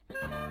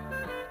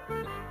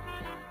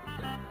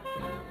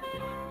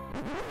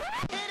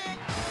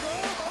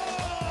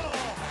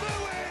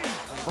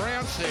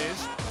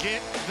says,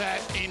 get that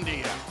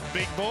India.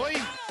 Big boy.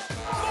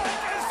 Call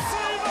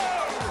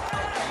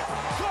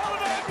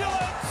an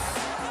ambulance!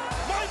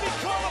 Maybe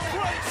call a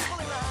police!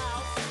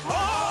 Oh,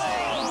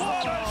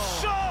 what a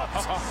shot!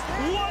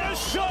 What a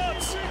shot!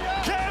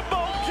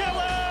 Campbell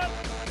Gillard!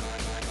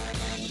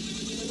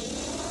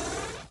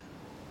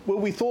 Well,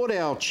 we thought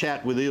our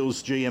chat with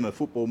Eels GM of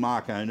football,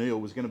 Mark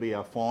O'Neill, was going to be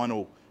our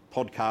final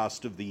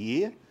podcast of the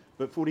year,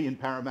 but footy and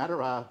Parramatta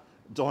are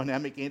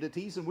dynamic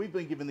entities, and we've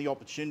been given the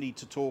opportunity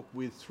to talk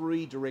with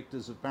three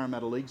directors of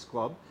Parramatta Leagues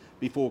Club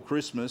before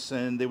Christmas,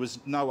 and there was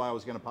no way I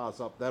was going to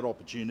pass up that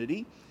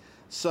opportunity.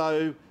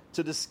 So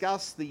to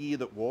discuss the year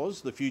that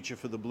was, the future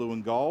for the Blue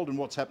and Gold, and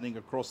what's happening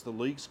across the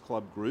Leagues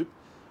Club group,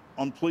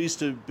 I'm pleased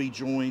to be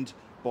joined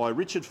by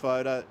Richard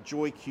Fodor,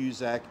 Joy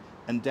Cusack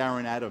and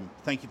Darren Adam.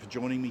 Thank you for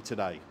joining me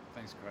today.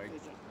 Thanks, Craig.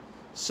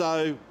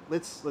 So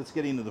let's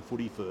get into the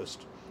footy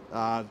first.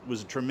 It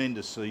was a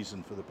tremendous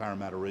season for the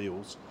Parramatta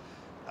Eels.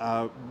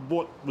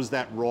 What was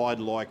that ride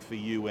like for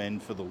you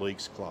and for the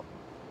Leagues Club?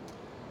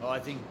 Well, I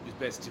think it was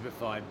best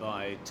typified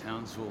by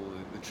Townsville,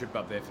 the trip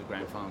up there for the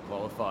grand final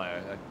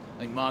qualifier. I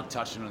think Mark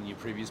touched on your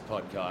previous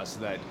podcast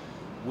that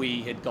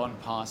we had gone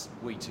past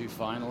week 2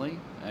 finally,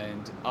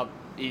 and up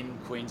in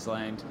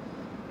Queensland,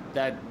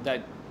 that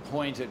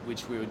point at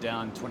which we were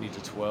down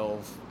 20-12,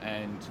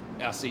 and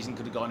our season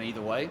could have gone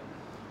either way.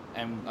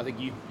 And I think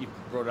you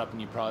brought it up in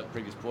your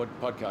previous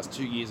podcast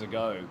 2 years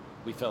ago,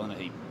 we fell in a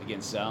heap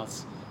against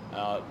Souths.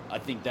 I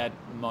think that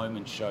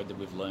moment showed that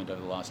we've learned over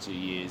the last 2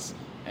 years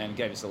and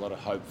gave us a lot of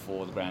hope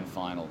for the grand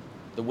final.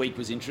 The week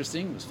was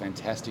interesting. It was a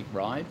fantastic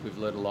ride. We've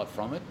learned a lot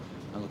from it.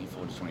 I'm looking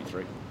forward to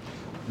 23.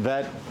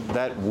 That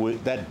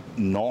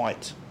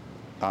night,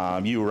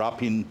 you were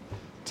up in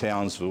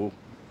Townsville.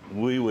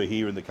 We were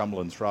here in the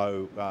Cumberland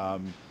Throw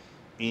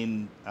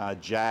in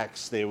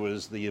Jack's. There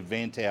was the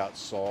event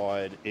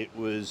outside. It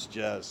was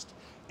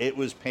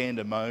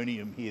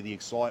pandemonium here, the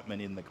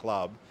excitement in the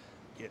club.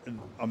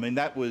 I mean,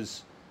 that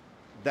was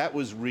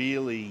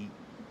really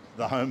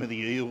the home of the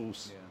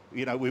Eels. Yeah.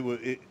 You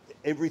know,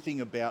 everything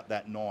about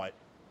that night.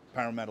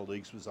 Parramatta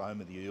Leagues was the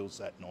home of the Eels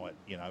that night.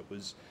 You know,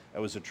 it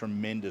was a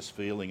tremendous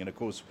feeling, and of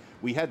course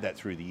we had that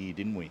through the year,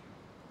 didn't we?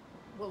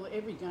 Well,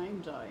 every game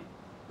day,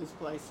 this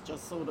place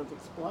just sort of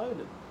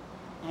exploded,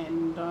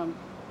 and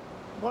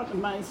what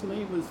amazed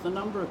me was the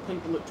number of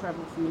people that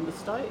travelled from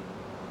interstate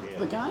for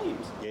the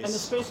games, and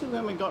especially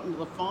when we got into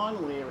the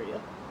final area.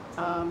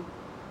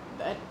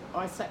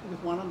 I sat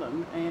with one of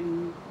them,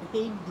 and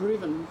he'd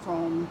driven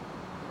from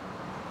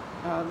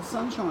the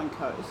Sunshine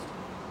Coast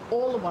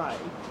all the way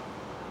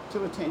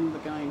to attend the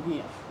game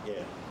here.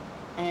 Yeah.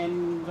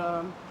 And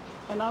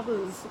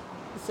others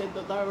said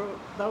that they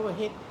were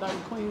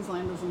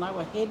Queenslanders, and they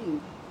were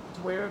heading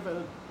to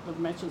wherever the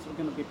matches were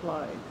going to be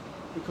played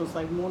because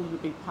they wanted to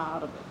be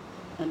part of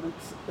it, and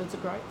it's a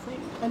great thing.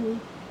 And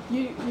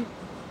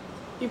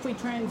if we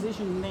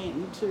transition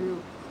then to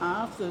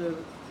after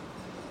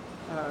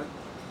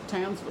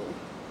Townsville,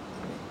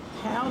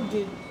 how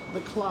did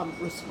the club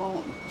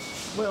respond?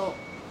 Well,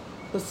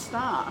 the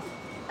staff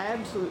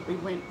absolutely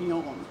went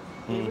beyond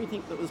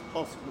everything that was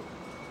possible.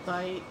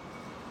 I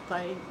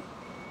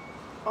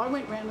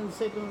went round and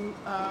said to them,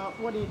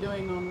 what are you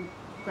doing on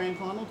grand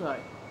final day?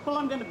 Well,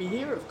 I'm going to be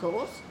here, of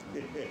course.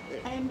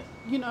 And,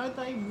 you know,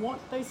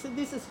 they said,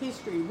 this is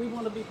history, we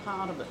want to be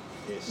part of it.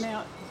 Yes.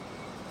 Now,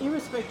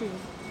 irrespective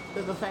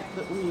of the fact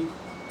that we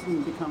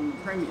didn't become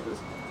premiers,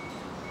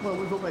 well,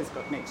 we've always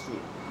got next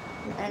year.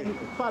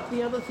 But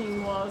the other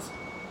thing was,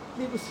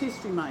 it was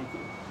history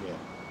making. Yeah.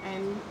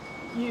 And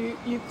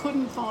you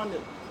couldn't find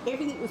it.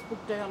 Everything was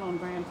booked out on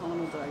grand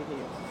final day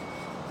here.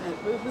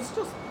 It was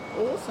just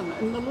awesome.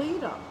 And the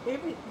lead up,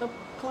 the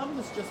club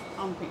was just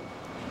pumping.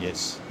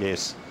 Yes.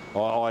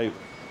 I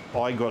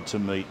got to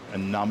meet a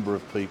number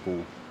of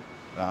people,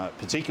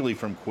 particularly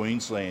from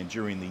Queensland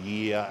during the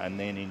year, and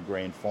then in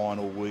grand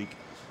final week.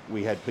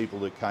 We had people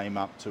that came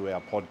up to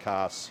our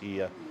podcasts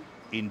here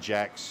in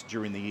Jack's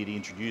during the year to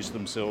introduce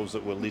themselves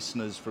that were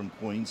listeners from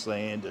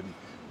Queensland, and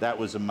that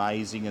was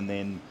amazing. And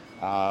then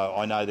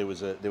I know there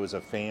was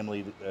a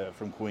family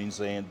from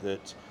Queensland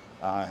that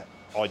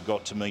I'd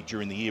got to meet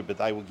during the year, but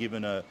they were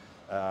given a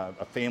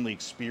family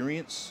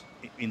experience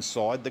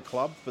inside the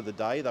club for the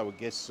day. They were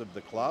guests of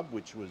the club,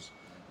 which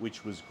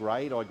was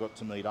great. I got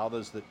to meet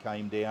others that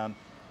came down.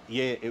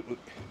 Yeah,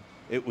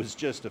 it was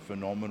just a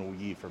phenomenal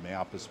year from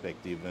our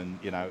perspective, and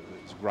you know,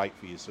 it's great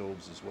for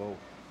yourselves as well.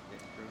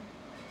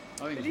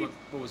 I think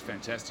what was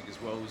fantastic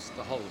as well was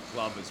the whole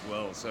club as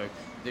well. So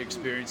the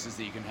experiences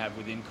that you can have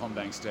within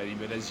CommBank Stadium,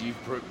 but as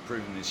you've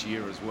proven this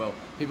year as well,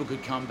 people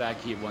could come back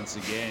here once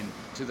again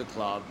to the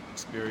club,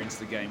 experience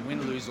the game,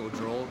 win, lose or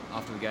draw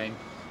after the game,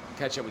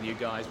 catch up with you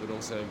guys, but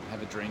also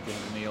have a drink and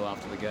a meal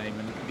after the game,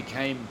 and it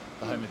became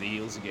the home of the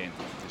Eels again.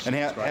 And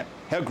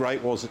how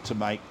great was it to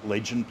make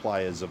legend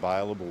players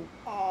available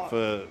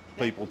for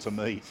people to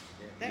meet?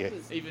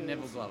 Even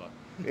Neville Glover.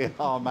 Yeah,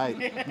 oh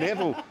mate,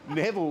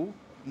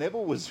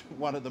 Neville was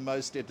one of the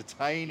most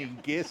entertaining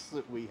guests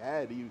that we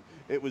had.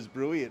 It was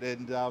brilliant,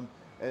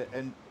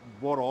 and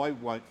what I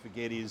won't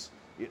forget is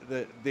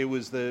that there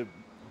was the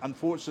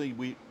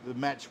unfortunately, the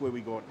match where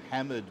we got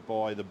hammered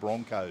by the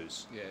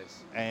Broncos.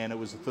 Yes. And it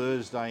was a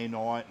Thursday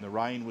night and the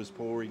rain was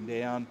pouring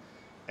down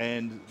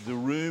and the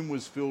room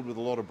was filled with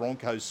a lot of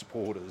Broncos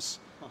supporters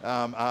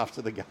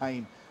after the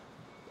game.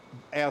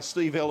 Our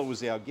Steve Ella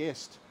was our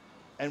guest.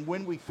 And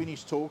when we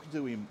finished talking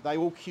to him, they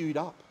all queued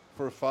up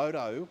for a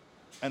photo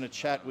and a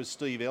chat with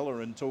Steve Ella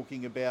and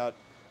talking about,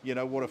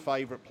 what a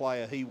favourite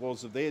player he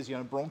was of theirs.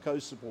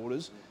 Broncos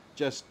supporters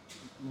just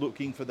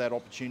looking for that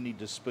opportunity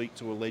to speak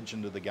to a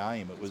legend of the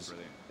game.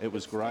 It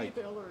was great.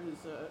 Steve Ella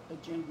is a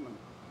gentleman,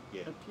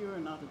 Yeah. a pure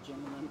and utter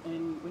gentleman.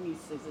 And when he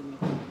says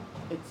anything,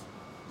 it's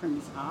from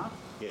his heart.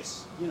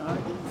 Yes.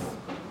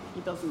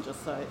 He doesn't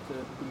just say it to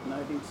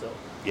promote himself.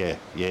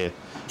 Yeah.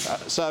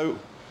 So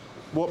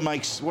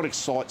what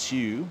excites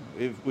you,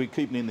 if we're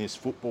keeping in this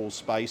football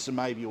space and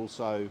maybe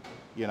also,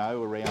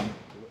 around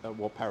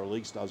what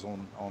Paraleagues does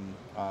on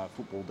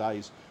football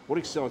days, what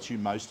excites you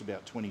most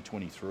about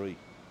 2023?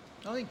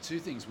 I think two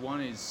things. One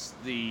is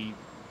the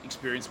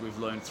experience we've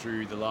learned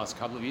through the last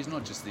couple of years,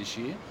 not just this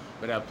year,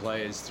 but our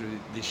players through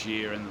this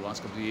year and the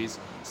last couple of years.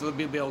 So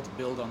they'll be able to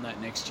build on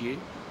that next year.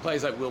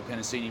 Players like Will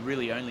Penasini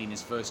really only in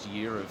his first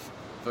year of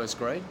first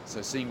grade,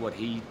 so seeing what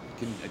he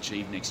can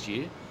achieve next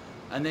year.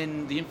 And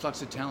then the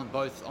influx of talent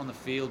both on the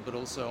field but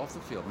also off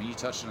the field. I mean, you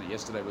touched on it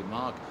yesterday with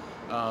Mark.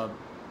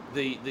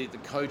 The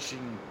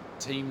coaching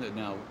team that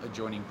now are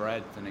joining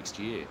Brad for next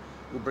year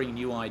will bring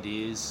new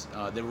ideas.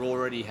 They're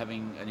already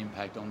having an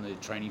impact on the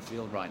training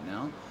field right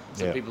now.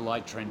 So people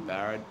like Trent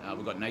Barrett.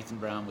 We've got Nathan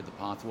Brown with the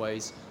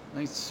Pathways. I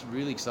think it's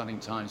really exciting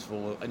times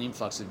for an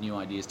influx of new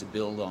ideas to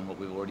build on what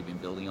we've already been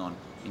building on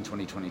in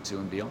 2022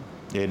 and beyond.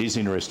 Yeah, it is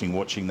interesting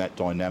watching that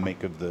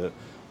dynamic of the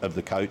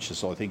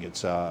coaches. I think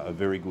it's a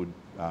very good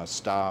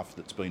staff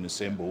that's been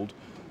assembled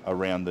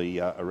around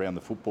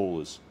the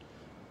footballers.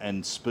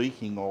 And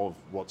speaking of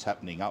what's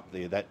happening up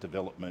there, that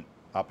development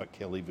up at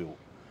Kellyville,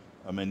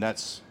 I mean,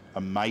 that's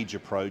a major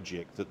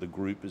project that the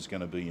group is going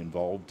to be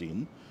involved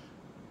in.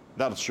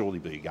 That'll surely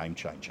be a game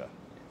changer.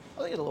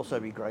 I think it'll also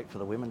be great for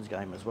the women's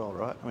game as well,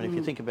 right? I mean, if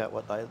you think about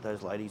what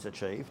those ladies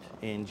achieved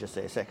in just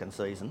their second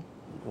season,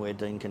 where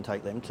Dean can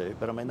take them to,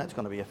 but I mean, that's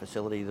going to be a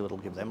facility that will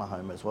give them a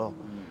home as well.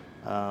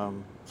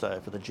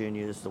 So for the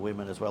juniors, the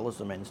women, as well as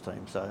the men's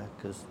team, so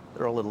because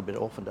they're a little bit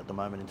orphaned at the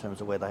moment in terms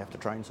of where they have to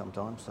train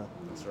sometimes. So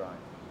that's right.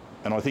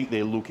 And I think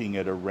they're looking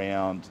at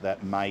around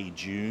that May,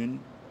 June,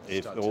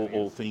 if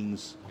all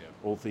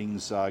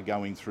things are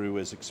going through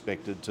as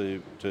expected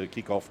to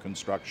kick off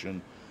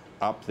construction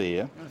up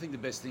there. And I think the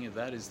best thing of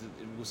that is that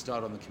it will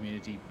start on the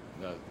community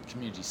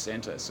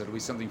centre, so it'll be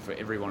something for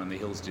everyone in the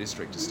Hills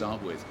district to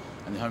start with,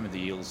 and the home of the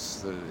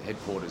Eels, the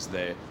headquarters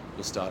there,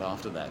 will start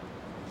after that.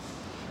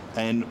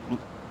 And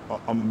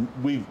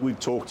we've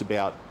talked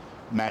about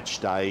match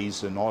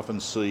days, and I often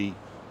see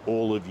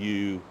all of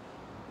you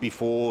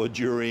before,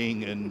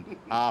 during and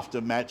after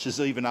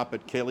matches, even up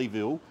at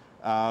Kellyville.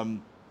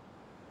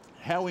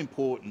 How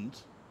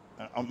important,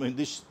 I mean,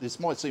 this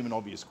might seem an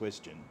obvious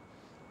question,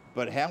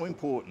 but how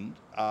important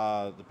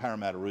are the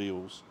Parramatta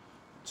Eels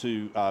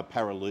to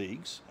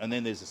Paraleagues? And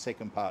then there's a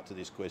second part to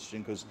this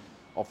question, because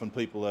often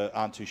people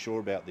aren't too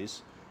sure about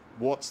this.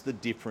 What's the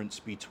difference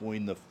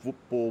between the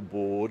football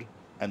board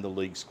and the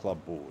Leagues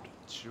Club board?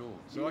 Sure.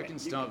 So I can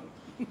start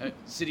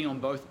sitting on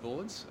both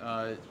boards.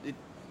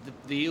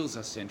 The Eels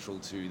are central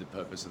to the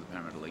purpose of the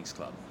Parramatta Leagues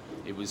Club.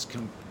 It was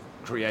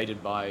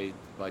created by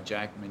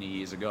Jack many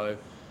years ago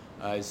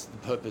as the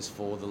purpose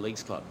for the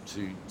Leagues Club,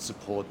 to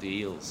support the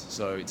Eels.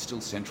 So it's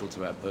still central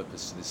to our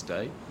purpose to this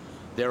day.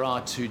 There are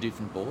two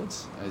different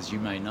boards, as you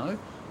may know.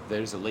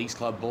 There's a Leagues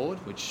Club board,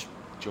 which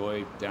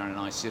Joy, Darren and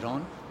I sit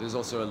on. There's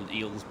also an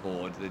Eels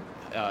board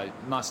that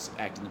must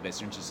act in the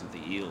best interests of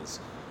the Eels.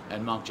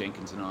 And Mark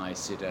Jenkins and I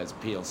sit as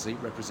PLC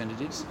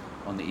representatives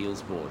on the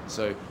Eels board.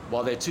 So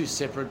while they're two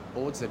separate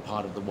boards, they're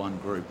part of the one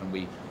group, and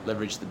we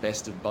leverage the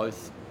best of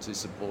both to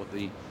support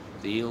the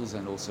Eels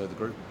and also the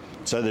group.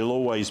 So there'll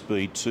always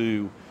be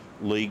two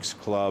Leagues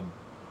Club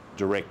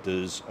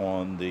directors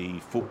on the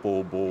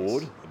football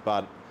board,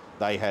 but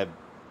they have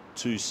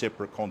two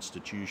separate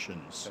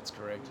constitutions. That's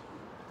correct.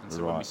 And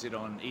so when we sit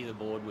on either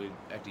board, we're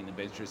acting in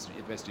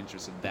the best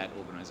interest of that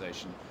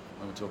organisation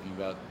when we're talking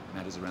about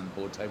matters around the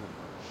board table.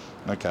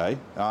 Okay.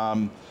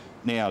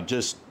 Now,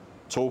 just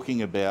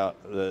talking about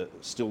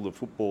still the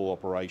football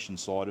operation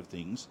side of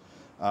things,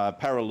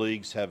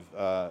 Paraleagues have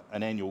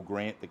an annual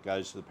grant that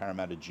goes to the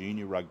Parramatta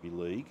Junior Rugby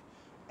League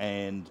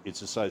and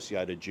its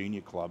associated junior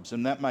clubs,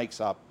 and that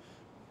makes up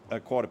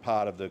quite a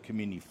part of the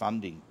community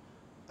funding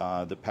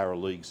that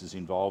Paraleagues is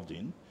involved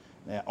in.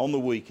 Now, on the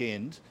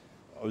weekend,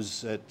 I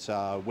was at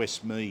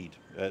Westmead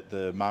at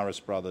the Maris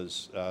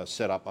Brothers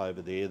setup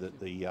over there that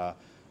the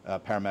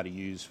Parramatta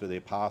use for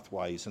their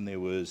pathways, and there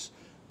was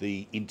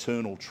the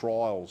internal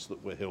trials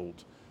that were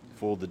held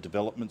for the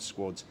development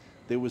squads.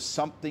 There was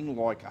something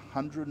like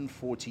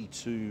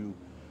 142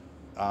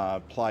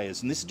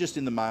 players, and this is just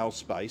in the male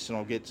space, and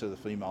I'll get to the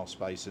female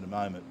space in a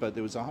moment, but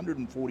there was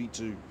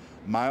 142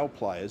 male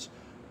players,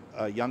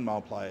 young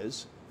male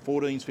players,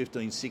 14s,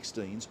 15s,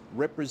 16s,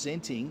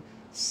 representing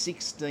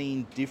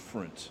 16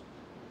 different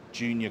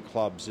junior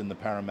clubs in the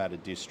Parramatta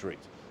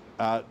district.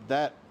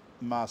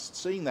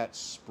 Seeing that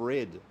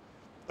spread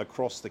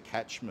across the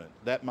catchment,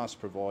 that must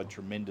provide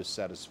tremendous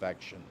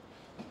satisfaction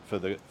for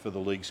the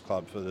leagues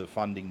club, for the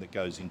funding that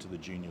goes into the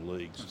junior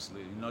leagues.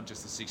 Absolutely, not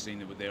just the 16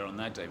 that were there on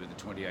that day, but the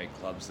 28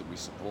 clubs that we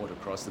support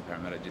across the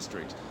Parramatta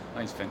district. I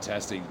think it's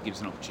fantastic. It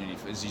gives an opportunity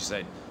for, as you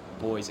said,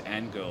 boys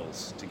and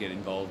girls to get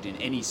involved in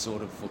any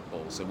sort of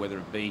football. So whether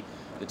it be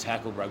the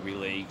tackle, rugby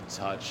league,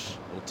 touch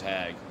or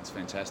tag, it's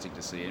fantastic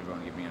to see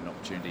everyone giving an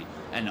opportunity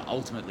and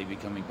ultimately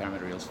becoming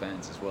Parramatta Eels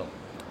fans as well.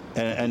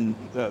 And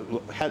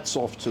hats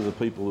off to the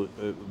people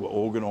that were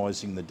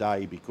organising the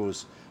day,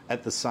 because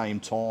at the same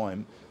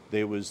time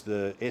there was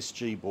the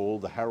SG Ball,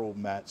 the Harold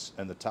Matts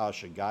and the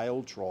Tasha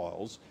Gale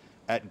trials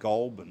at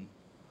Goulburn,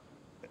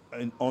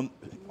 and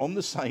on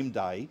the same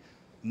day,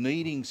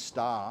 needing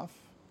staff,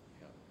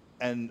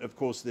 and of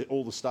course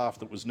all the staff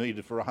that was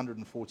needed for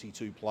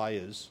 142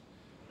 players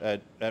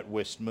at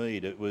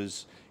Westmead. It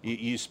was,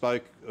 you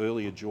spoke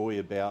earlier, Joy,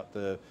 about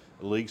the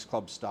leagues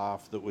club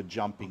staff that were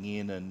jumping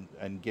in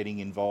and getting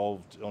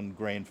involved on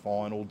grand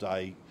final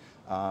day.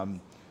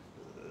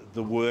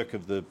 The work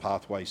of the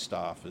Pathway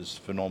staff is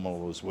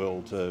phenomenal as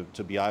well,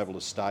 to be able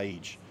to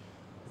stage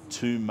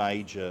two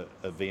major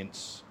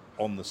events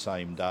on the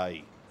same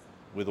day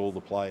with all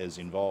the players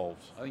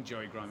involved. I think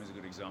Joey Grime is a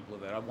good example of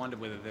that. I wonder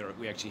whether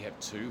we actually have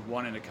two,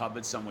 one in a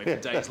cupboard somewhere for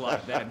days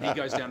like that, and he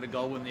goes down to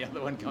Goulburn, the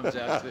other one comes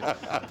out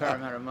to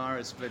Parramatta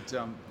Morris. But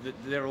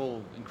they're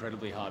all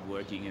incredibly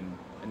hardworking,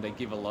 and they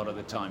give a lot of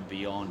the time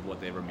beyond what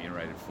they're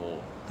remunerated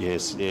for.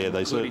 Yes, yeah,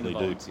 they certainly do.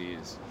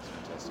 Volunteers. It's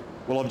fantastic.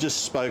 Well, I've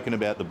just spoken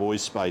about the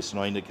boys' space, and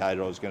I indicated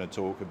I was going to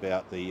talk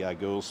about the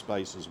girls'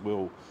 space as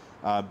well.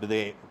 But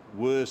there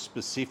were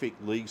specific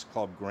leagues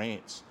club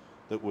grants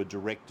that were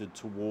directed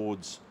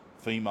towards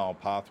female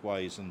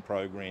pathways and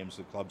programs,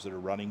 the clubs that are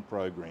running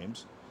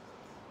programs.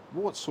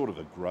 What sort of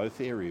a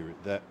growth area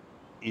that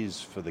is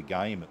for the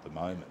game at the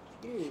moment?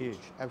 Huge,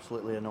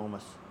 absolutely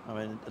enormous. I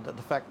mean, the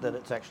fact that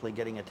it's actually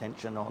getting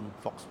attention on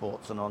Fox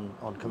Sports and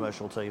on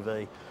commercial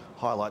TV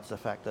highlights the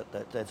fact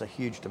that there's a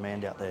huge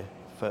demand out there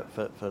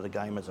for the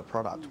game as a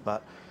product.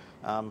 But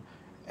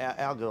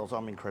our girls,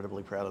 I'm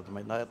incredibly proud of them.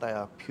 I mean, they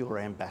are pure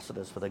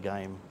ambassadors for the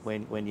game.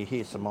 When you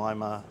hear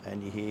Samaima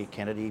and you hear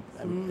Kennedy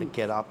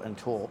get up and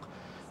talk,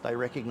 they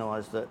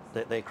recognise that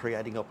they're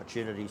creating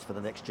opportunities for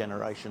the next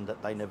generation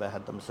that they never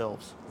had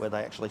themselves, where they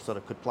actually sort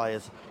of could play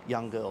as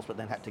young girls but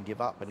then had to give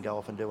up and go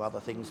off and do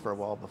other things for a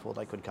while before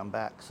they could come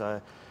back.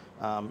 So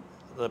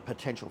the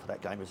potential for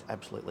that game is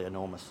absolutely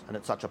enormous, and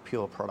it's such a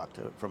pure product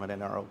from an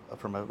NRL,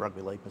 from a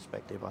rugby league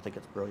perspective. I think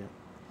it's brilliant.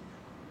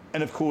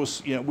 And of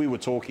course, you know, we were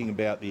talking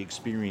about the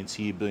experience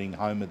here being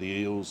home of the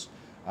Eels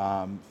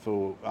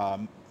for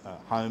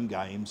home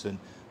games, and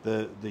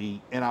the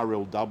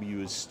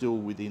NRLW is still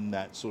within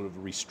that sort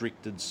of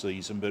restricted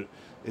season, but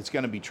it's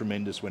going to be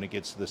tremendous when it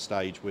gets to the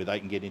stage where they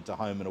can get into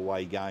home and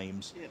away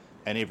games,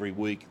 and every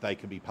week they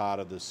can be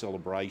part of the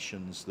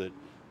celebrations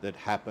that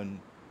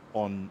happen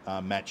on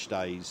match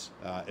days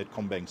at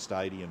CommBank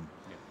Stadium.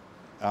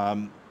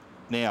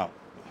 Now,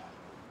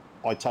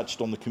 I touched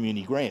on the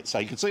community grant, so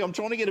you can see I'm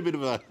trying to get a bit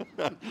of a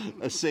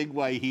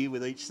segue here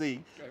with each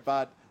thing,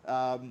 but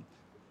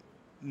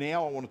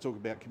now I want to talk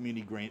about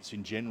community grants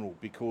in general,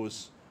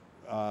 because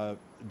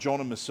John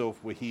and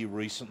myself were here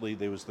recently.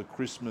 There was the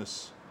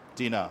Christmas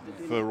dinner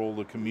for all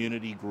the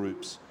community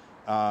groups,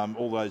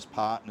 all those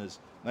partners.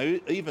 Now,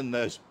 even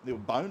there were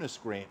bonus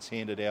grants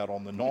handed out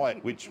on the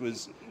night, which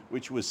was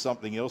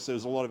something else. There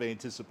was a lot of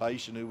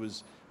anticipation who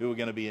were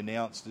going to be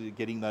announced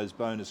getting those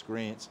bonus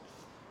grants.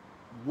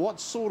 What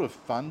sort of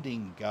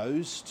funding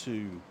goes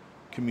to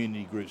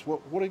community groups?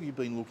 What have you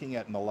been looking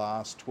at in the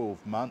last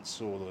 12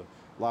 months or the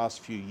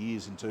last few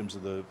years in terms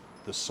of the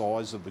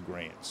size of the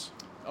grants?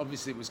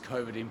 Obviously, it was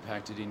COVID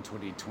impacted in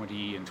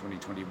 2020 and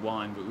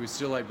 2021, but we were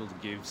still able to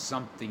give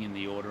something in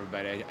the order of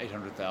about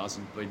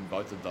 800,000 in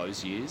both of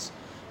those years.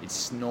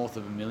 It's north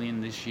of $1 million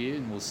this year,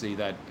 and we'll see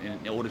that in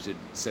an audited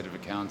set of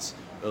accounts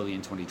early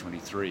in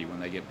 2023 when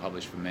they get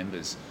published for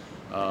members.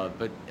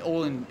 But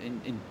all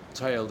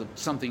entailed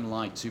something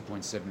like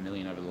 2.7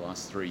 million over the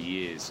last 3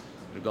 years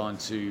that have gone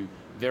to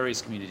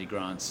various community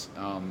grants.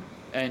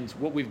 And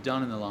what we've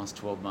done in the last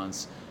 12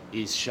 months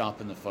is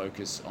sharpen the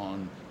focus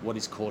on what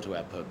is core to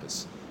our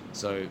purpose.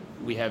 So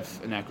we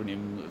have an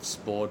acronym of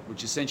SPORT,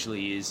 which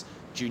essentially is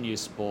junior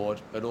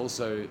sport, but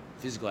also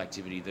physical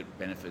activity that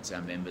benefits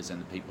our members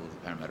and the people of the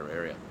Parramatta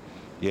area.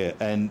 Yeah,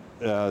 and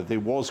there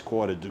was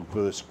quite a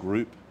diverse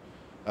group,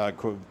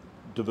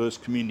 diverse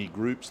community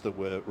groups that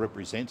were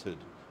represented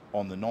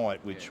on the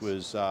night, which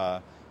was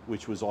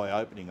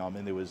eye-opening. I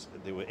mean,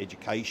 there were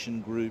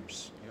education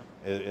groups,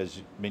 as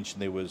you mentioned,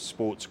 there were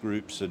sports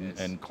groups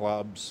and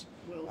clubs,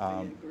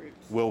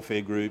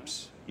 welfare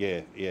groups.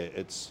 Yeah,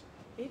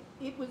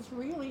 It was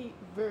really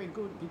very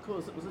good,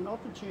 because it was an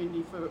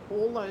opportunity for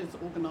all those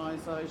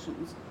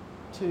organisations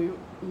to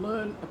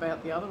learn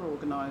about the other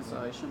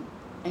organisation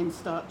and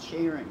start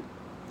sharing.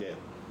 Yeah.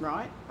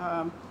 Right?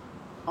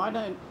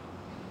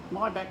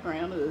 My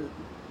background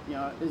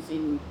is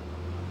in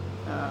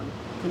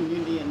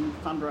community and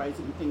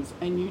fundraising things,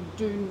 and you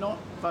do not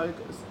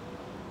focus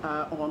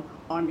on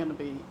I'm going to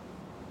be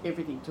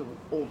everything to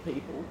all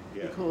people,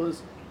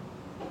 because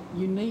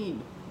you need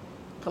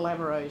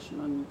collaboration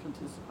and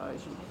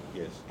participation.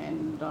 Yes.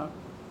 And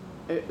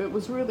it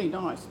was really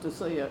nice to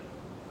see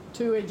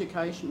two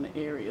education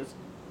areas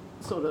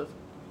sort of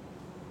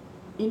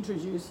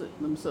introduce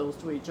themselves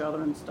to each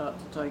other and start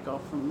to take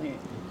off from there.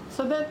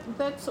 So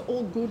that's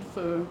all good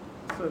for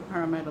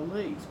Parramatta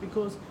Leagues,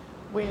 because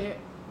we're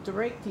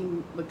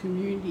directing the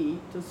community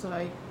to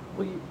say,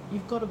 well,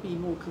 you've got to be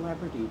more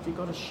collaborative, you've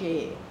got to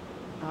share.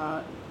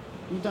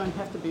 You don't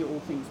have to be all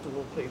things to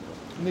all people.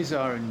 And these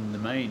are, in the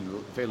main,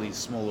 fairly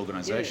small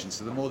organisations,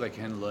 so the more they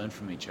can learn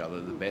from each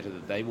other, the better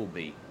that they will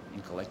be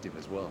in collective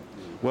as well.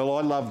 Well,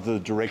 I love the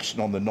direction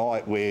on the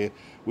night where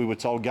we were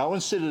told, go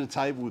and sit at a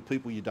table with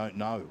people you don't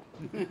know.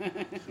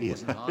 It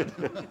wasn't hard.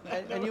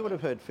 And you would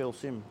have heard Phil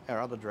Sim,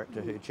 our other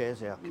director who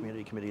chairs our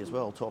community committee as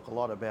well, talk a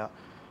lot about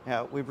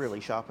how we've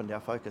really sharpened our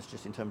focus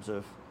just in terms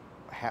of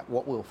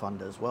what we'll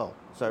fund as well.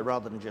 So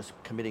rather than just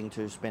committing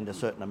to spend a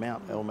certain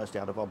amount almost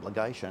out of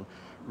obligation,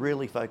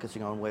 really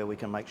focusing on where we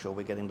can make sure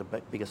we're getting the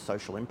biggest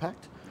social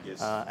impact.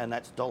 Yes. And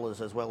that's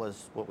dollars as well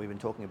as what we've been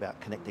talking about,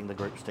 connecting the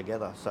groups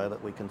together so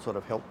that we can sort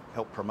of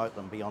help promote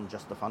them beyond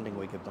just the funding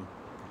we give them.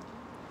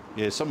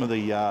 Yeah, some of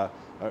the I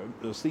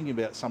was thinking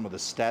about some of the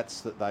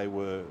stats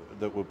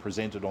that were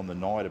presented on the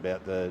night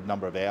about the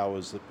number of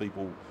hours that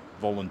people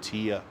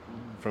volunteer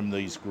from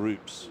these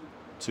groups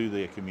to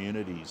their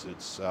communities.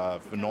 It's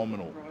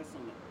phenomenal.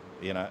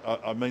 You know,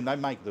 I mean, they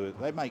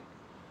make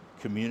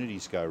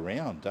communities go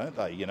round, don't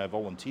they? You know,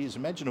 volunteers.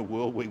 Imagine a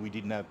world where we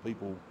didn't have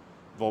people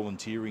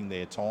volunteering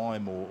their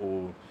time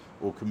or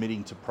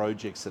committing to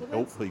projects that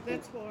help people.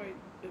 That's why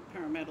at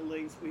Parramatta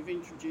Leagues we've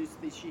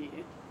introduced this year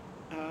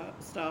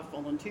staff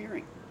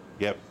volunteering.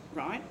 Yep.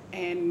 Right?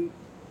 And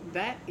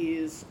that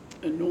is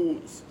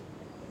enormous.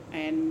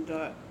 And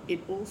it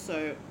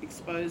also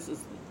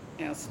exposes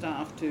our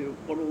staff to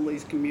what all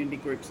these community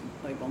groups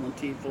they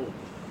volunteer for,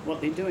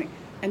 what they're doing.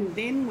 And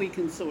then we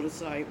can sort of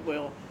say,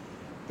 well,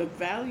 the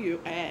value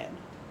add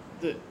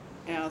that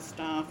our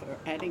staff are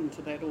adding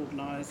to that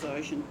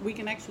organisation, we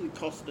can actually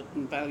cost it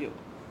and value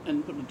it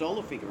and put a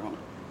dollar figure on it.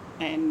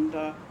 And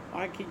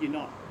I kid you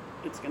not,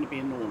 it's going to be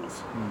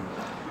enormous.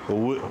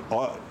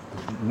 Well,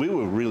 we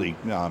were really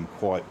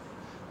quite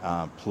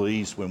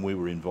pleased when we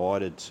were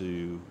invited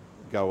to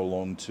go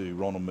along to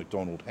Ronald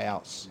McDonald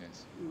House.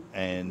 Yes.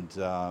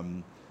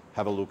 And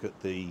have a look at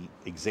the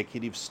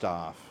executive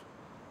staff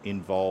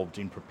involved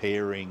in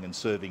preparing and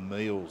serving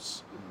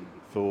meals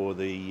for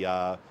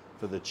the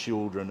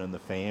children and the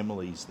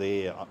families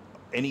there.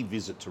 Any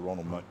visit to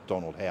Ronald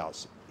McDonald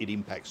House, it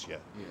impacts you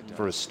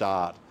for a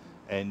start,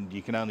 and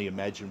you can only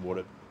imagine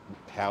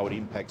how it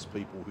impacts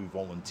people who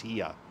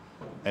volunteer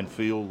and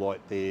feel like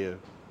they're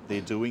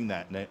doing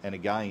that. And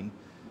again,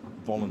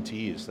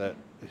 volunteers, that,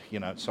 you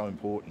know, it's so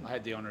important. I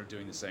had the honour of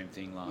doing the same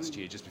thing last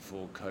year, just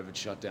before COVID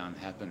shutdown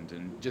happened,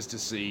 and just to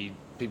see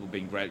people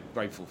being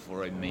grateful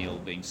for a meal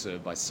being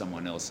served by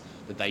someone else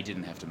that they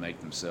didn't have to make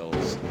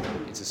themselves.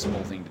 It's a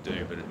small thing to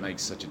do, but it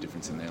makes such a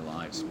difference in their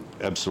lives.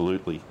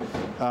 Absolutely.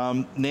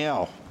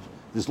 Now,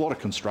 there's a lot of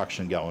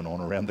construction going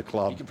on around the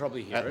club. You can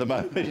probably hear at the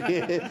moment.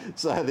 Yeah.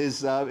 So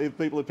there's, if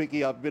people are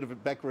picking up a bit of a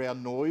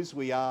background noise,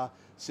 we are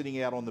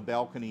sitting out on the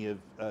balcony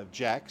of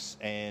Jack's,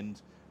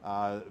 and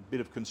a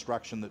bit of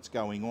construction that's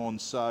going on.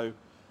 So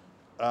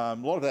a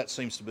lot of that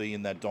seems to be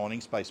in that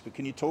dining space. But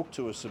can you talk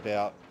to us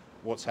about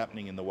what's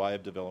happening in the way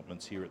of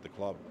developments here at the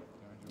club?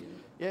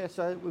 Yeah,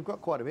 so we've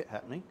got quite a bit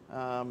happening.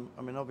 I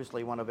mean,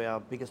 obviously one of our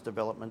biggest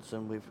developments,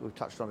 and we've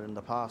touched on it in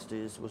the past,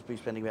 was be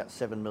spending about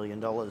 $7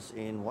 million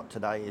in what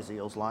today is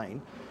Eels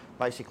Lane,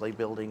 basically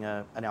building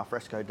an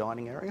alfresco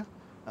dining area.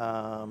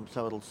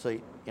 So it'll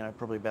seat, you know,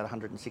 probably about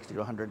 160 to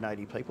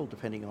 180 people,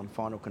 depending on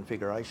final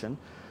configuration.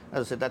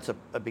 As I said, that's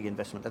a big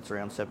investment. That's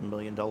around $7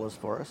 million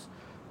for us.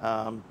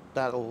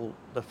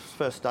 The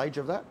first stage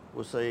of that,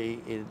 we'll see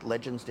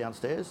Legends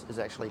downstairs is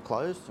actually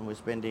closed, and we've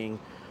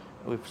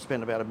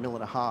spent about $1.5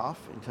 million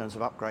in terms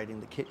of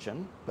upgrading the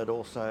kitchen, but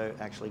also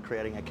actually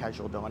creating a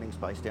casual dining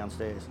space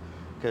downstairs.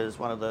 Because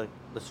one of the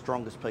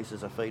strongest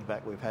pieces of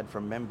feedback we've had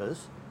from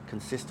members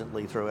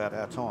consistently throughout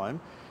our time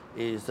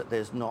is that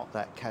there's not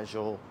that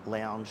casual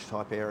lounge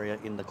type area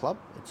in the club.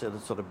 It's a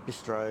sort of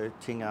bistro,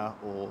 tinger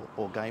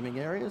or gaming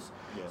areas.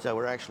 Yeah. So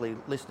we're actually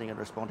listening and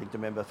responding to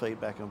member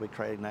feedback, and we're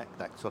creating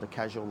that sort of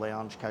casual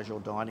lounge, casual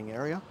dining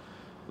area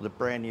with a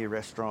brand new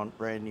restaurant,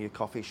 brand new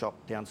coffee shop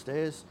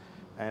downstairs,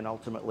 and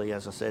ultimately,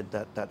 as I said,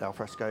 that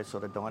alfresco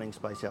sort of dining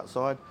space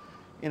outside.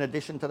 In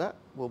addition to that,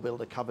 we'll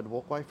build a covered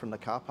walkway from the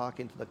car park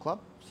into the club.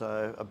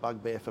 So a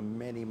bugbear for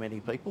many, many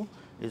people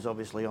is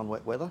obviously on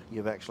wet weather.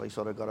 You've actually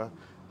sort of got to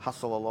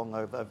hustle along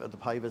over the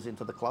pavers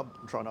into the club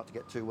and try not to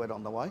get too wet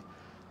on the way.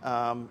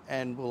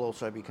 And we'll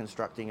also be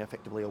constructing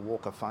effectively a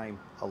walk of fame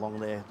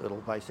along there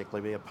that'll basically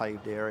be a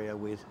paved area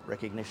with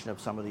recognition of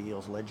some of the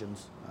Eels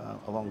legends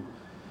along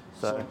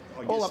So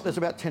I all guess- up, there's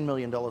about $10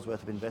 million worth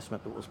of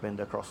investment that we'll spend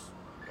across.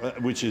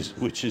 which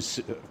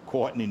is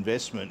quite an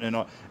investment, and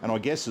I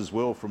guess as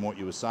well from what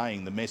you were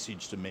saying, the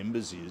message to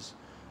members is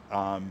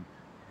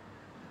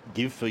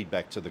give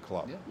feedback to the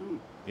club. Yeah.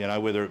 You know,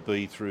 whether it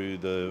be through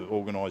the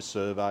organised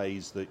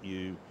surveys that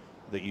you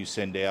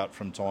send out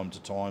from time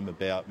to time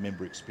about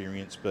member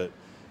experience, but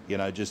you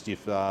know, just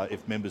if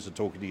members are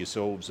talking to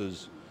yourselves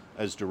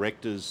as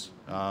directors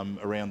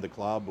around the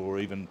club, or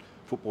even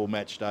football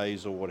match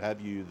days or what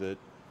have you, that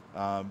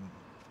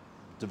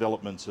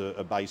developments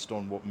are based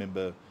on what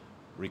member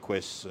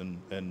requests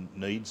and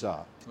needs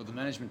are. Well, the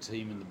management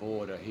team and the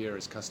board are here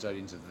as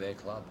custodians of their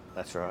club.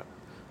 That's right.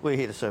 We're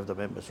here to serve the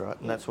members, right?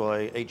 And that's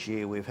why each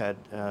year we've had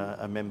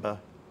a member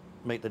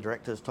meet the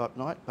directors type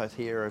night, both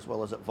here as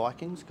well as at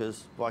Vikings,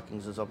 because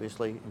Vikings is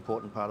obviously an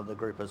important part of the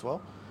group as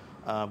well.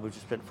 We've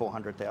just spent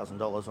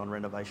 $400,000 on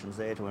renovations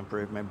there to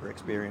improve member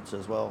experience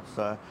as well.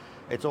 So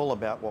it's all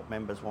about what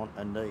members want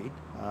and need,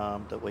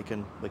 that we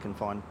can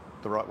find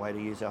the right way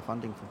to use our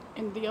funding for.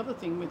 And the other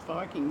thing with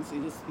Vikings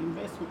is the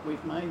investment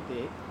we've made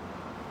there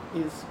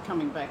is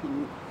coming back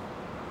in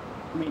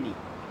many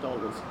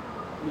dollars.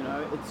 You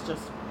know, it's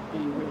just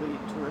been really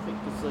terrific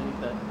to see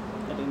that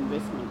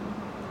investment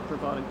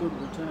provide a good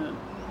return.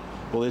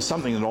 Well, there's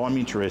something that I'm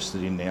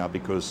interested in now,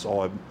 because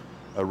I'm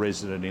a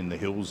resident in the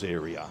Hills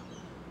area,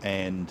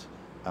 and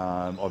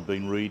I've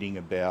been reading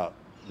about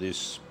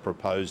this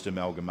proposed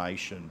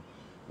amalgamation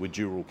with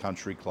Dural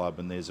Country Club,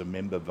 and there's a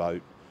member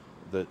vote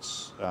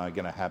that's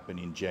going to happen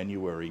in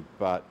January.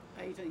 But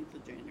 18th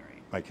of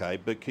January. okay,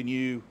 but can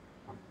you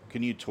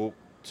talk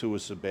to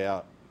us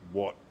about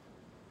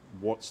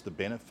what's the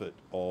benefit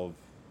of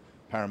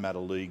Parramatta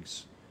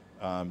Leagues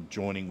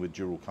joining with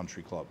Dural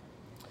Country Club?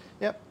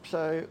 Yep.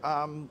 So,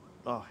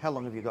 how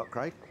long have you got,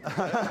 Craig?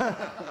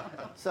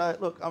 So,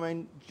 look, I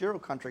mean,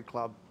 Dural Country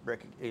Club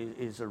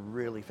is a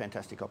really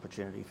fantastic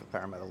opportunity for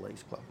Parramatta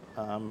Leagues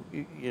Club.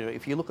 You know,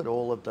 if you look at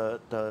all of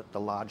the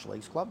large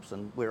leagues clubs,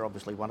 and we're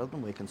obviously one of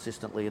them, we're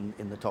consistently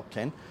in the top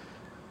 10,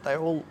 they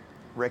all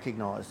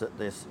recognise that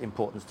there's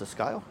importance to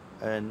scale,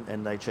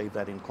 and they achieve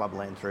that in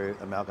clubland through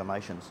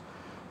amalgamations.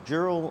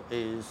 Dural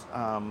is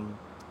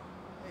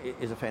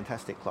a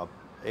fantastic club.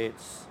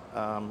 It's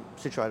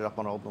situated up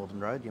on Old Northern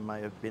Road. You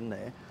may have been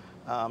there,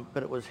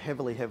 but it was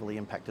heavily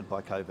impacted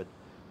by COVID.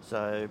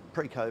 So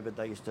pre-COVID,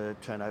 they used to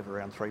turn over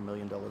around $3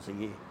 million a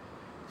year.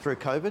 Through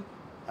COVID,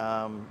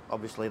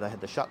 obviously they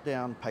had the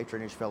shutdown,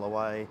 patronage fell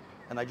away,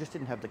 and they just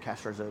didn't have the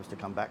cash reserves to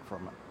come back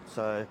from it.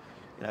 So,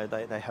 you know,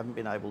 they haven't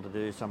been able to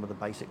do some of the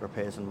basic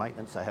repairs and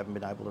maintenance. They haven't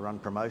been able to run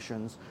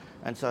promotions,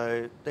 and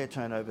so their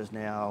turnover is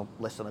now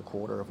less than a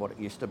quarter of what it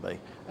used to be,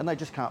 and they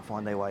just can't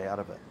find their way out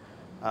of it.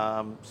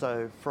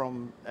 So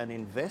from an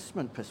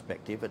investment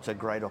perspective, it's a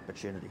great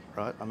opportunity,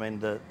 right? I mean,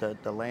 the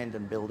land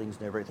and buildings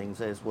and everything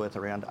there's worth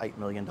around $8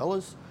 million.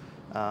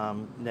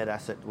 Net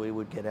asset we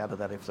would get out of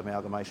that if the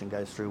amalgamation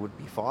goes through would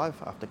be $5 million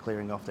after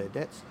clearing off their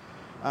debts.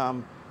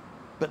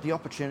 But the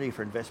opportunity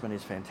for investment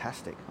is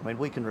fantastic. I mean,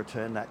 we can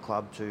return that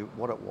club to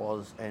what it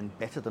was and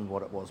better than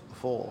what it was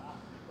before.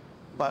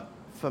 But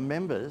for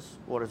members,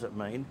 what does it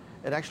mean?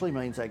 It actually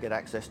means they get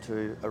access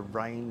to a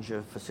range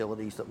of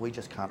facilities that we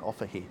just can't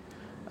offer here.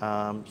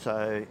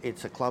 So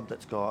it's a club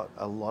that's got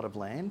a lot of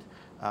land.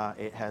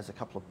 It has a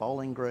couple of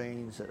bowling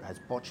greens, it has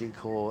bocce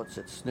courts,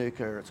 it's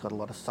snooker, it's got a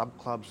lot of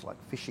sub-clubs like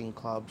fishing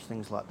clubs,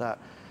 things like that.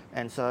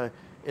 And so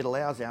it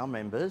allows our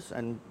members,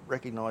 and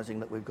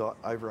recognising that we've got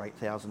over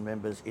 8,000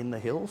 members in the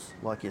hills,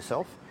 like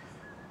yourself,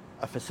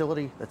 a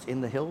facility that's in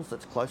the hills,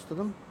 that's close to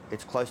them.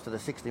 It's close to the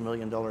 $60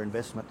 million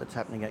investment that's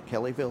happening at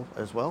Kellyville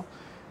as well.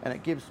 And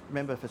it gives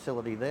member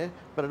facility there,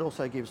 but it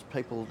also gives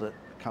people that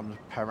come to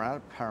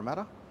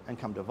Parramatta and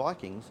come to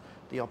Vikings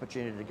the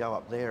opportunity to go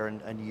up there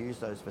and use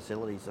those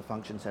facilities, the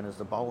function centres,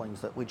 the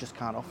bowlings, that we just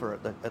can't offer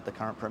at the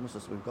current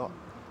premises we've got.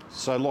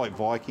 So like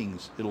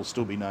Vikings, it'll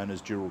still be known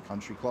as Dural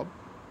Country Club?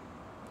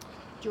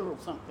 Dural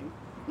something.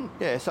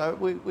 Yeah, so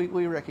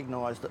we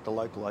recognise that the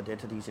local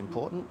identity is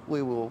important.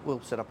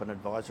 We'll set up an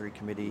advisory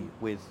committee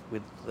with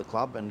the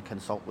club and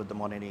consult with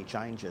them on any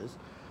changes.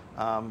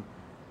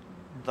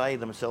 They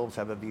themselves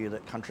have a view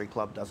that Country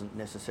Club doesn't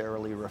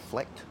necessarily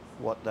reflect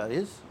what that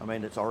is. I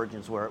mean, its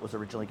origins where it was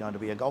originally going to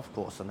be a golf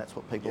course, and that's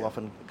what people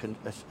often can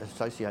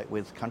associate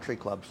with country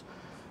clubs.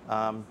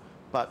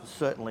 But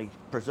certainly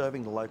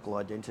preserving the local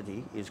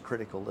identity is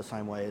critical, the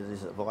same way as it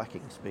is at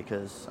Vikings,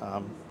 because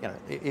you know,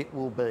 it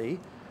will be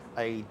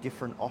a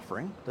different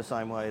offering, the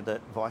same way that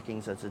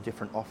Vikings is a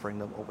different offering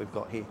than what we've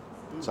got here.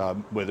 So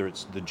whether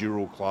it's the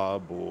Dural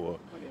Club or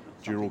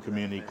Dural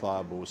Community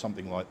Club or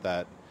something like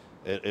that,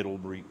 it'll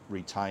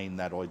retain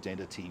that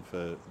identity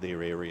for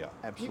their area.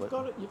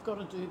 Absolutely. You've got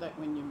to do that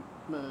when you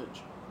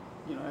merge,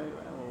 you know,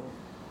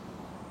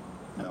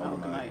 or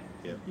amalgamate.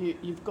 Yeah.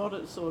 You've got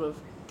to sort of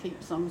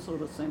keep some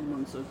sort of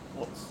semblance of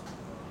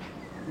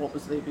what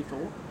was there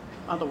before.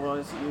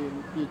 Otherwise,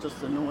 you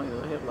just annoy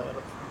the hell out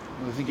of.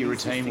 Well, I think you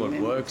retain what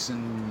members. works,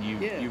 and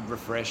you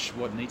refresh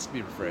what needs to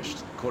be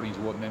refreshed according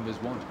to what members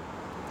want.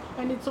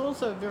 And it's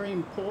also very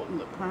important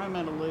that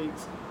Parramatta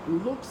Leagues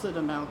looks at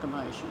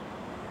amalgamation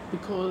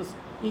because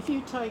if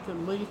you take a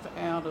leaf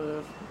out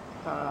of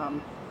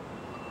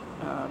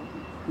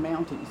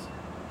Mounties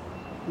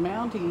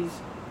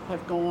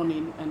have gone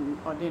in and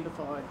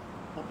identified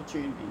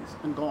opportunities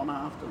and gone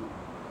after them.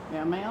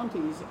 Now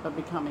Mounties are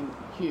becoming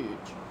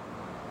huge,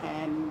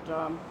 and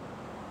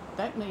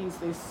that means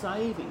they're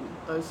saving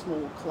those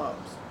small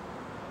clubs.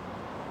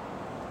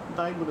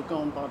 They would have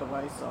gone by the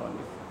wayside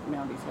if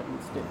Mounties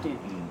hadn't stepped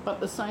in. But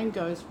the same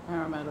goes for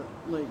Parramatta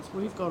leagues.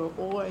 We've got to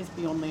always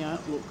be on the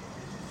outlook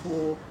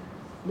for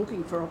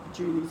looking for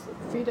opportunities that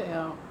fit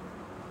our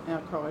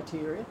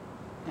criteria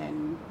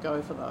and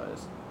go for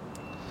those.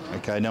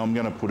 Okay, now I'm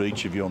going to put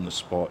each of you on the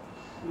spot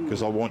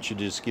because I want you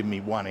to just give me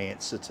one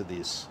answer to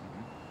this.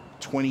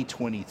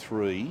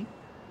 2023,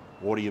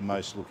 what are you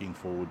most looking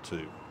forward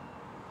to?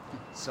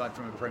 Aside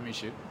from a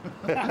premiership.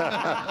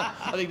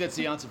 I think that's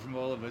the answer from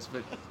all of us,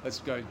 but let's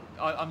go.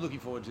 I'm looking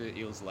forward to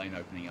Eels Lane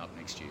opening up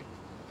next year.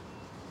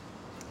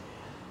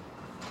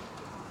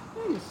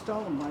 Oh, you've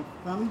stolen my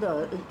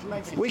thunder. It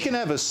makes We can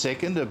have a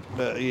second,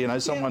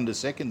 someone to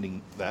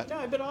seconding that.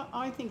 No, but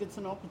I think it's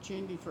an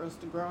opportunity for us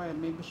to grow our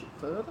membership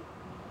further,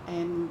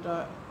 and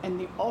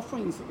the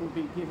offerings that will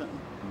be given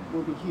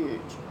will be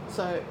huge.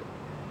 So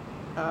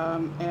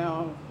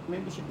our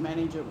membership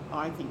manager,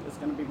 I think, is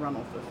going to be run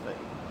off her feet.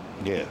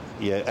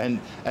 Yeah,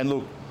 and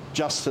look,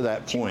 just to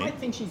that point. I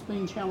think she's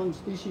been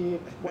challenged this year.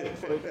 Wait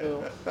for it,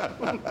 girl.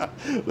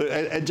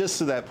 And just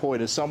to that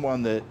point, as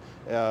someone that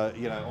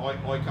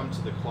I come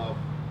to the club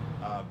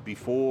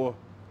before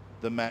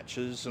the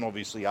matches, and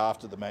obviously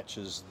after the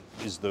matches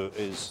is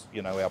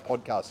our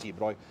podcast here.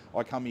 But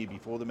I come here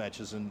before the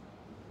matches, and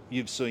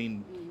you've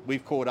seen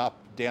we've caught up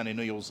down in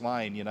Eels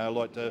Lane.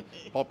 Like to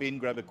pop in,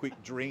 grab a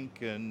quick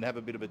drink, and have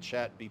a bit of a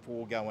chat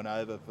before going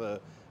over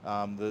for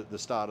the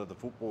start of the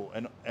football.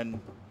 And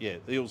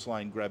Eels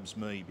Lane grabs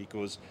me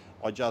because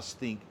I just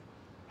think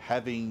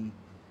having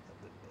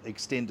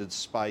extended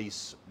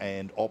space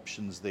and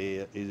options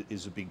there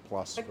is a big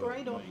plus. A for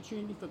great me.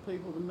 opportunity for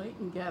people to meet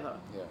and gather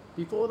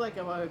before they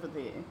go over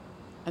there,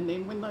 and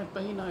then when they've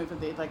been over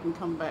there, they can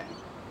come back.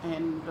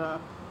 And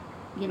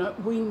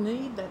we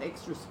need that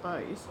extra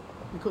space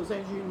because,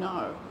 as you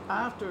know,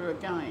 after a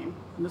game,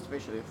 and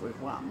especially if we've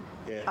won,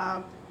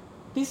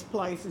 this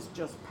place is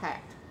just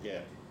packed. Yeah.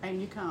 And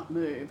you can't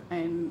move,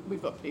 and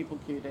we've got people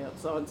queued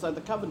outside, so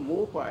the covered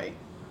walkway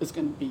is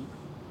going to be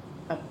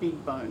a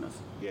big bonus.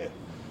 Yeah.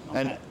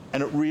 And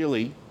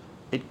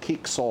it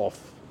kicks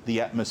off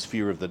the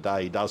atmosphere of the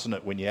day, doesn't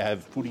it? When you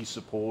have footy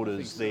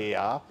supporters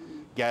there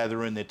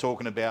gathering, they're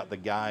talking about the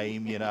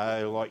game,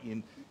 like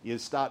you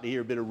start to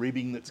hear a bit of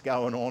ribbing that's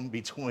going on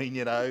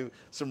between,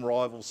 some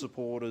rival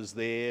supporters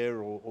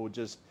there, or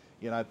just,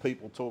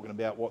 people talking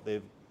about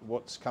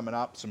what's coming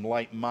up, some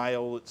late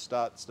mail that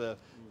starts to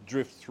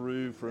drift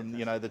through from, the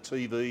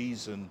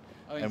TVs and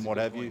what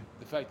have you.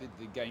 The fact that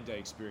the game day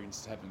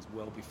experience happens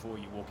well before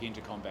you walk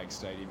into CommBank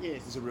Stadium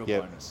is a real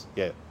Yeah. bonus.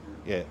 Yeah.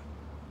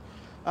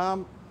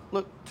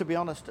 Look, to be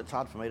honest, it's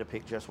hard for me to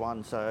pick just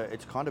one, so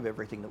it's kind of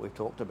everything that we've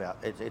talked about.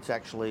 It's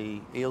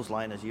actually Eels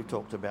Lane, as you've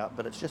talked about,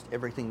 but it's just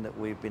everything that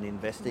we've been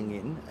investing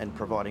in and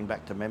providing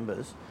back to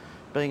members.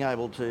 Being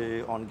able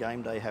to, on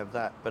game day, have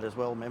that, but as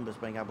well, members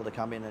being able to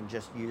come in and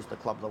just use the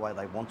club the way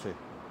they want to.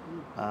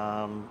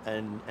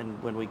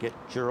 And when we get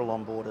Dural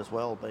on board as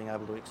well, being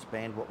able to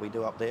expand what we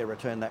do up there,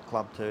 return that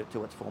club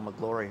to its former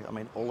glory. I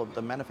mean, all of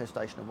the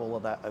manifestation of all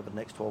of that over the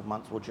next 12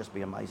 months will just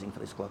be amazing for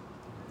this club.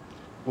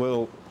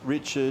 Well,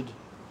 Richard,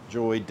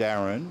 Joy,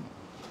 Darren,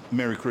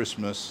 Merry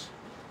Christmas,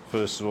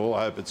 first of all.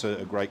 I hope it's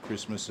a great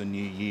Christmas and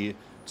New Year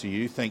to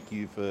you. Thank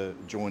you for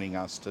joining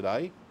us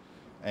today.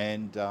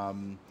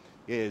 And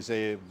is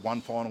there one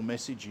final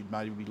message you'd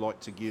maybe like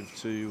to give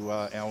to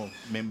our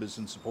members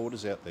and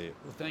supporters out there?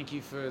 Well, thank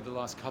you for the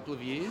last couple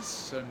of years.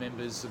 So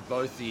members of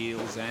both the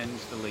Eels and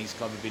the Leagues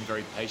Club have been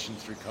very patient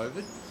through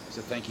COVID.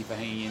 So thank you for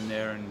hanging in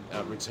there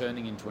and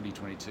returning in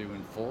 2022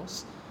 in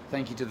force.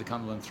 Thank you to the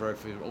Cumberland Throw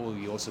for all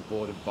of your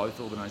support of both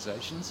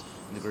organisations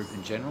and the group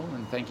in general.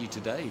 And thank you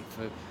today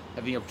for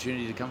having the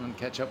opportunity to come and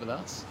catch up with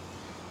us.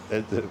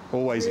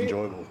 Always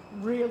enjoyable.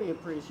 Really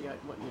appreciate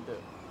what you do.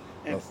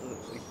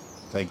 Absolutely.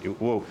 Thank you.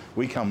 Well,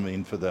 we come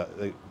in for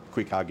the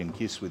quick hug and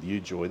kiss with you,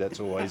 Joy.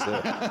 That's always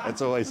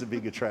a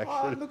big attraction.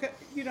 Oh, look at,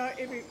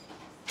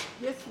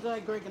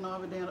 yesterday Greg and I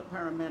were down at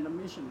Parramatta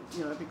Mission,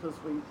 because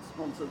we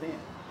sponsor them.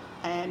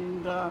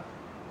 And,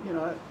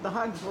 the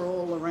hugs were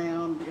all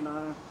around,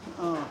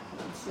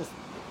 it's just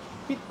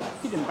a bit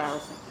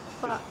embarrassing.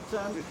 But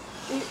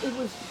it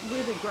was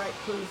really great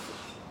because,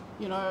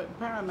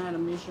 Parramatta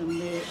Mission,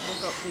 they've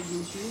got big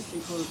issues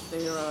because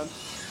they're a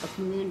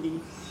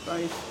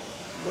community-based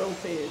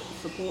welfare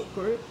support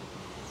group,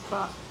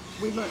 but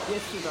we learnt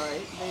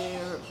yesterday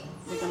they're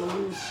going to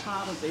lose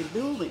part of their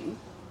building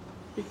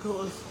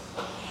because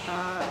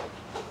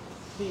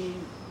the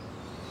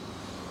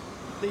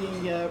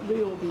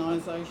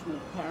reorganisation of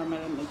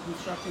Parramatta and the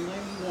construction,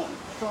 they want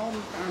from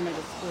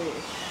Parramatta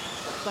Square,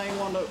 they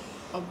want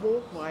a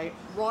walkway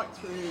right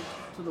through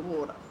to the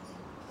water.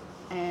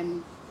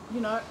 And,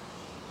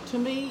 to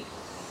me,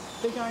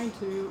 they're going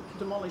to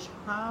demolish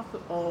half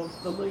of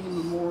the Lee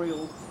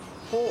Memorial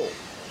Hall.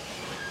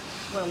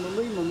 Well, the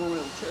Lee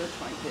Memorial Church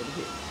won't get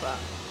hit, but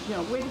you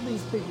know, where do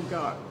these people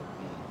go?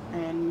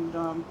 And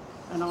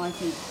I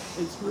think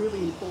it's really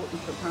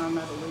important for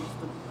Parramatta Leagues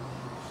to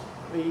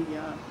be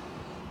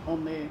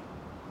on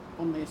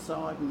their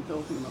side and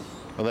helping them.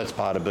 Well, that's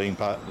part of being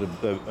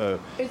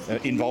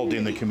involved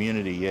in the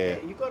community. Yeah.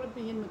 You've got to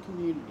be in the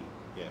community.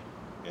 Yeah.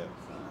 Yeah.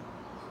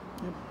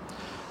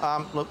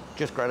 Look,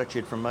 just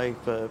gratitude from me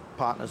for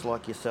partners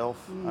like yourself,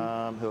 who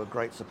are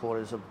great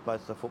supporters of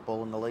both the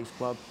football and the Leagues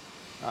Club.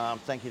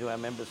 Thank you to our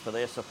members for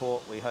their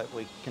support. We hope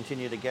we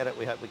continue to get it.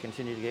 We hope we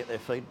continue to get their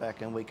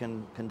feedback, and we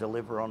can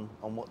deliver on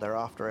what they're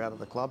after out of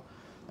the club.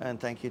 And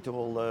thank you to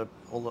all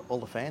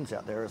the fans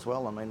out there as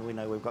well. I mean, we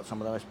know we've got some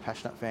of the most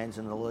passionate fans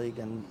in the league,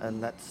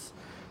 and that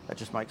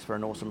just makes for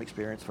an awesome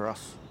experience for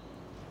us.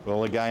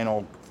 Well, again,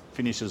 I'll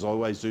finish as I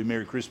always do.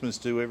 Merry Christmas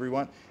to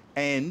everyone,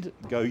 and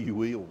go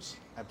you Eels.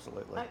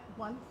 Absolutely.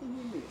 One thing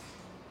you missed.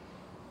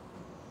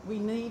 We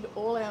need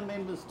all our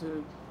members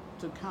to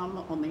come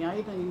on the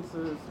 18th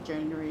of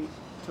January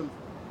to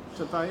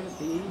vote at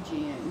the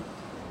EGM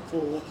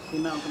for the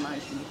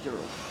amalgamation with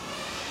Dural.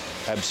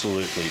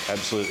 Absolutely,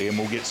 absolutely. And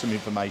we'll get some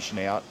information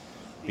out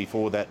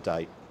before that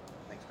date.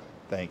 Thanks, Greg.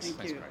 Thanks.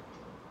 Thank you. Great.